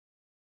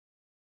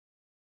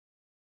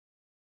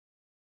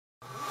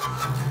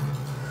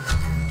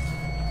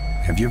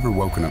Have you ever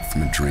woken up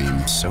from a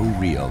dream so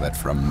real that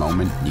for a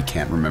moment you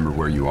can't remember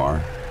where you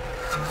are?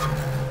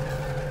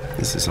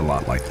 This is a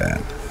lot like that.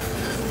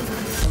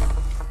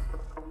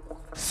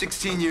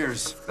 16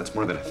 years. That's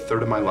more than a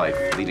third of my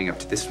life leading up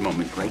to this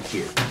moment right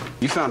here.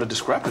 You found a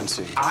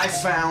discrepancy. I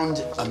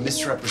found a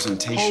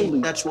misrepresentation.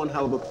 Holy, that's one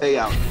hell of a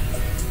payout.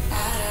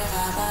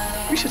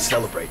 We should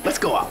celebrate. Let's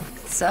go out.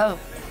 So,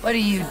 what do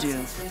you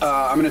do?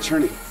 I'm an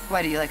attorney.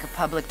 Why, do you like a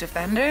public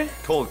defender?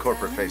 Cold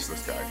corporate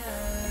faceless guy.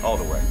 All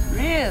the way.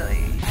 Really?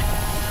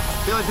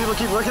 I feel like people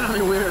keep looking at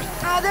me weird.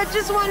 Oh, they're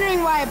just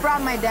wondering why I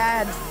brought my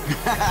dad.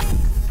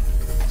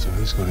 So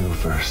who's going to go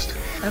first?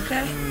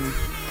 Okay.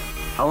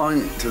 How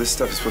long till this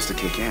stuff is supposed to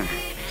kick in?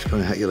 It's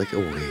going to hit you like a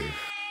wave.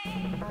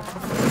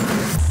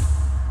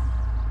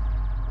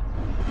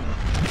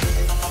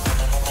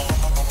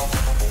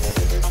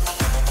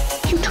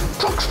 You took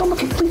drugs from a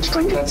complete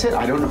stranger. That's it.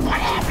 I don't know what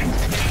happened.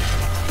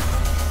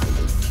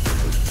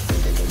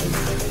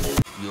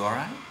 You all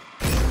right?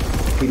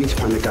 We need to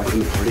find the guy from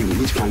the party. We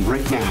need to find him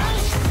right now.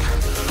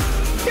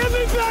 Give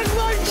me back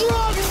my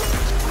drugs!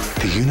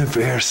 The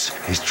universe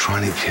is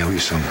trying to tell you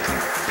something.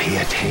 Pay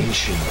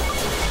attention.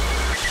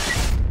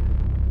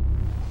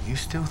 You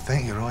still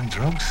think you're on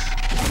drugs?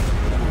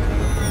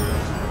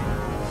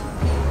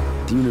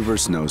 The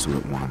universe knows what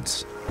it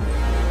wants.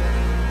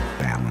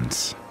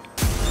 Balance.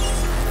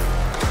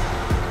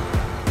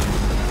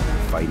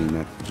 Fighting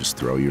that will just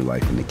throw your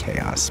life into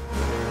chaos.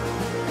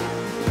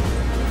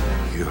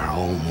 You're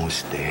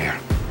almost there.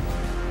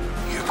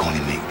 You're going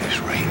to make this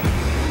right.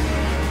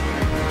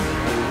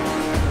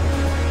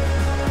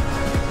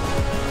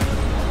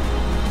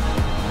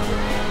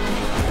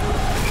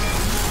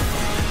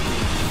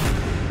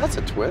 That's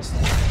a twist.